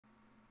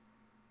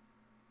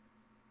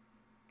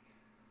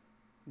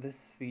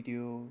This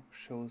video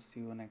shows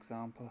you an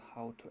example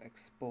how to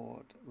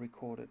export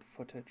recorded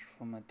footage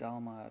from a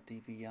Dallmeier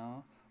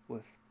DVR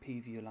with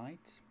PView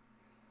Light.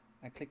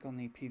 I click on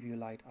the PView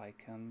Light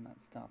icon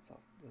that starts up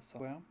the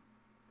software.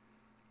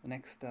 The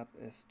next step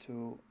is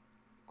to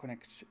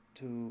connect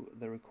to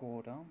the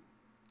recorder.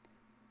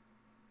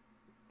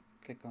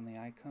 Click on the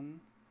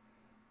icon,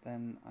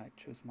 then I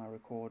choose my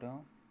recorder,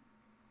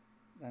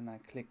 then I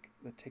click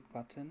the tick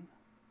button.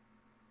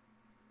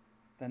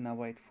 Then I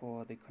wait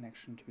for the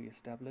connection to be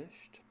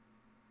established.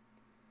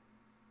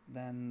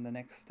 Then the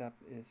next step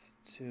is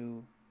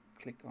to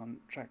click on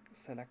track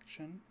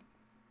selection.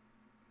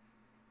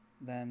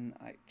 Then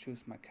I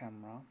choose my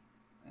camera.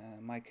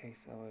 In my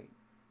case, I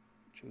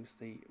choose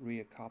the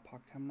rear car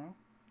park camera.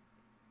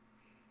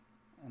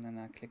 And then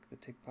I click the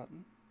tick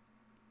button.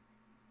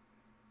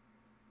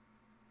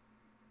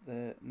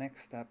 The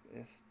next step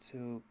is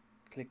to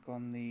click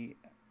on the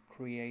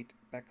create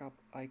backup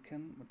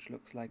icon, which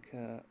looks like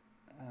a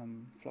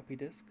floppy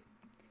disk.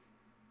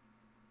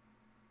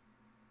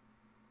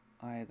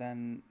 I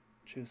then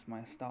choose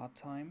my start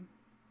time.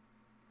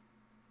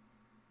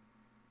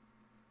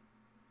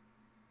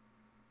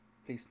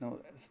 Please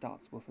note it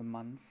starts with a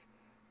month.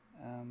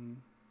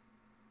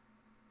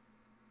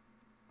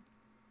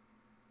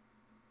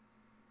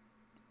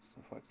 So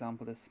for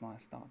example, this is my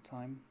start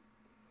time.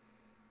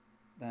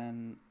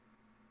 Then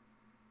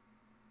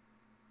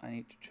I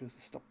need to choose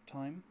a stop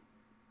time.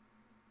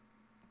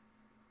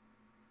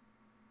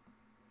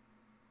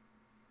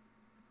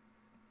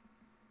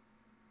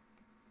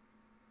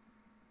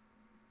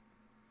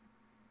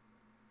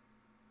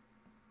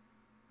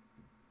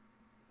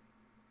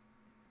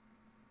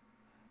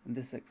 In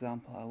this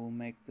example, I will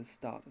make the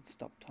start and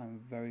stop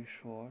time very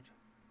short.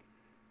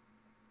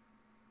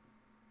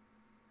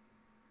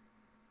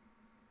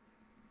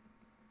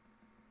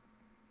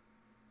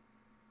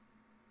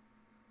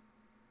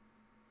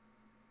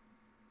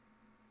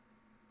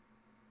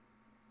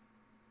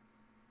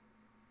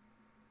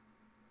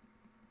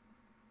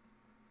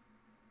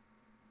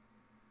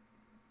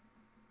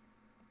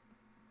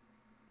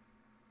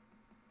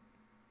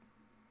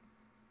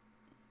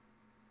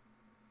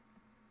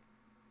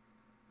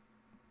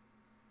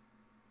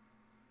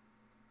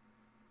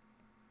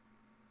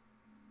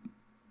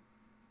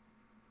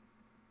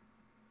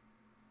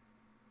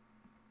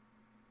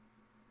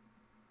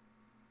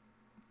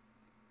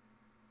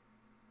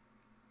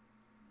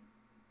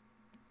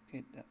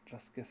 Okay, that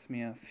just gives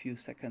me a few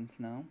seconds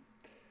now.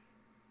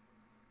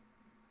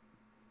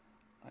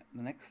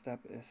 The next step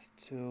is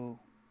to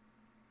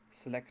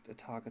select a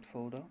target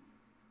folder.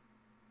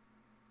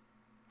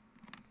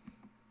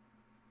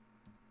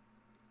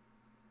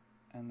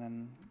 And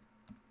then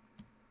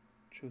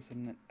choose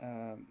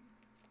a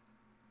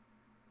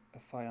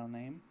file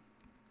name.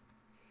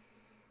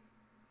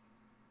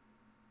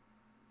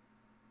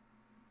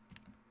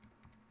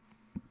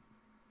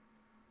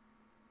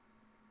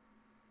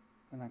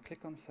 Then I click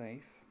on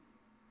save,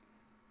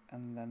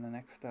 and then the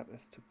next step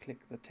is to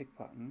click the tick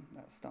button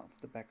that starts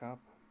the backup.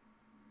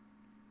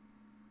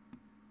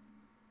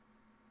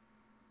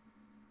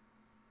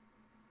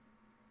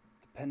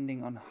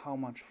 Depending on how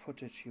much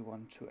footage you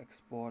want to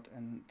export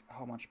and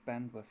how much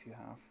bandwidth you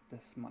have,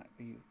 this might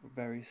be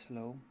very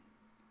slow.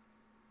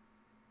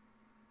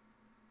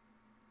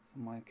 So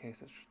in my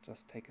case, it should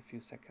just take a few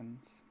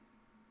seconds.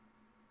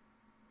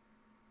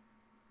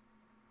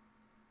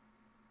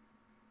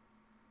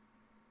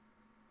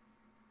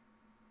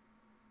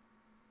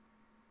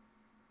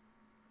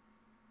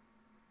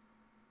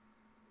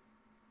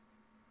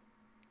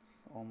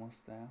 It's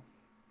almost there.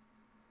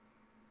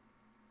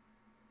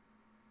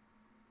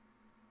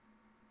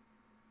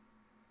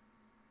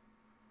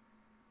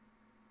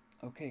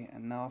 Okay,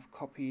 and now I've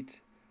copied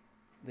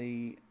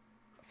the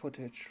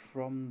footage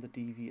from the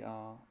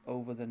DVR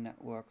over the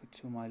network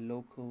to my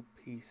local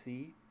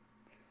PC.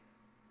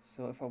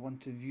 So if I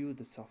want to view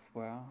the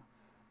software,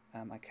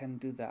 I can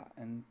do that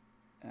in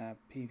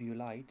PView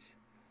Light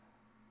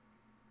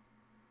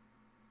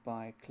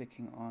by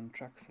clicking on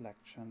track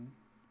selection.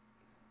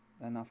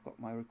 Then I've got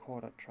my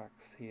recorded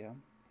tracks here,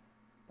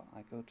 but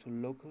I go to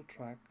local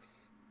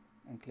tracks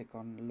and click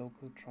on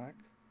local track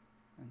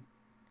and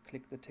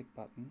click the tick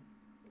button,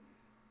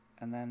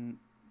 and then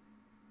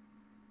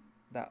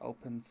that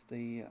opens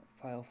the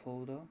file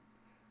folder,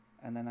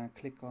 and then I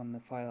click on the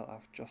file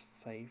I've just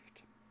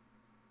saved.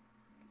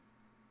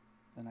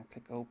 Then I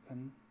click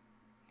open,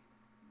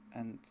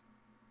 and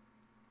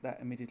that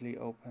immediately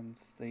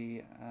opens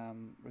the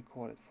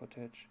recorded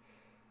footage.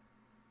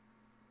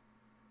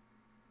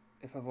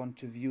 If I want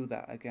to view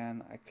that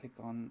again, I click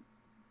on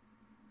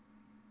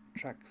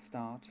track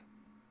start,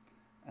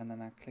 and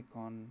then I click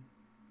on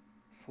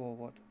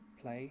forward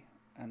play,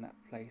 and that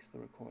plays the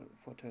recorded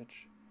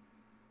footage.